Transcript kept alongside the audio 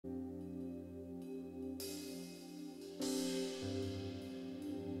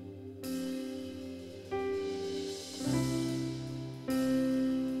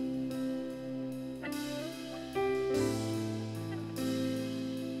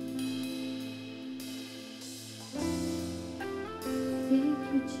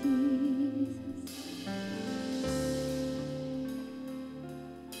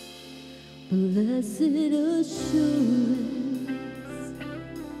Blessed assurance,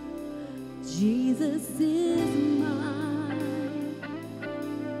 Jesus is mine.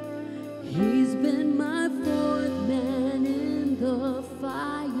 He's been my fourth man in the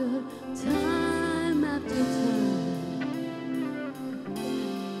fire, time after time.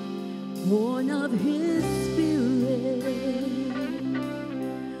 Born of His Spirit,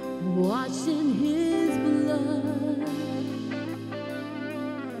 washed in His blood,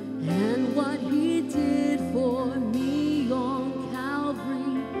 and what He did for me on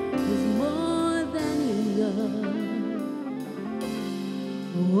Calvary is more than enough.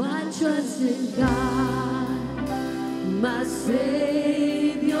 Oh, I trust in God, my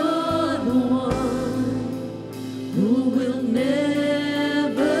Savior, the one who will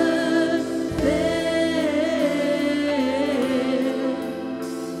never fail.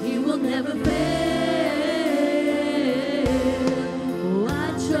 He will never fail. Oh, I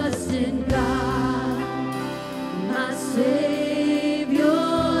trust in God, my Savior,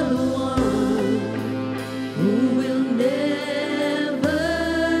 the one who will never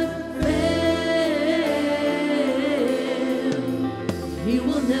fail. He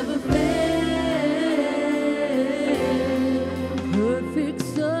will never fail. Perfect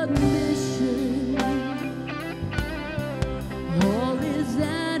submission, all is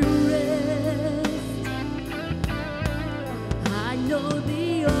at rest. I know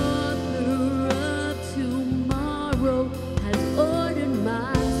the author of tomorrow has ordered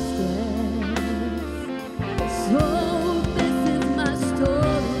my steps. So this is my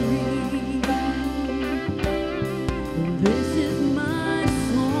story, this is my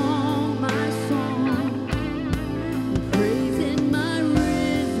song, praising my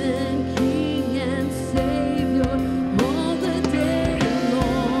risen King and Savior all the day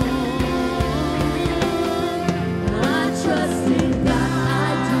long. I trust in God,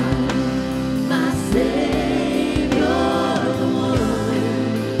 I do, my Savior, the one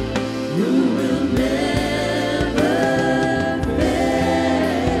who will never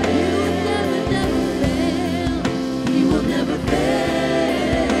fail. He will never fail. He will never fail.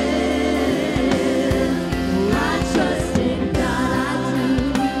 I trust in God, I do,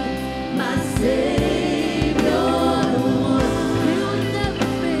 my Savior, the one who will never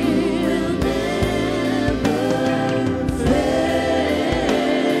fail.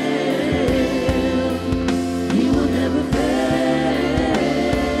 He will never fail.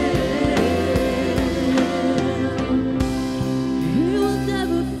 He will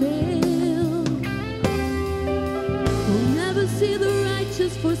never fail. We'll never see the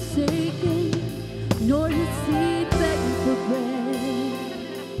righteous forsaken, nor his seed begging for bread.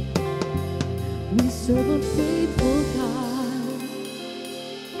 We serve a faithful God.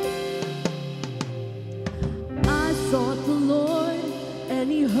 I sought the Lord,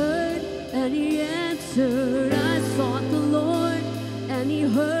 and He heard, and He answered. I sought the Lord, and He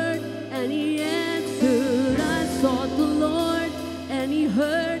heard, and He answered. I sought the Lord, and He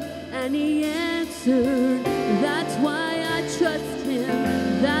heard, and He answered. That's why I trust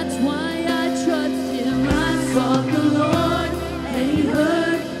Him. That's why I trust Him. I sought the Lord, and He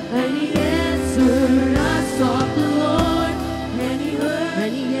heard, and He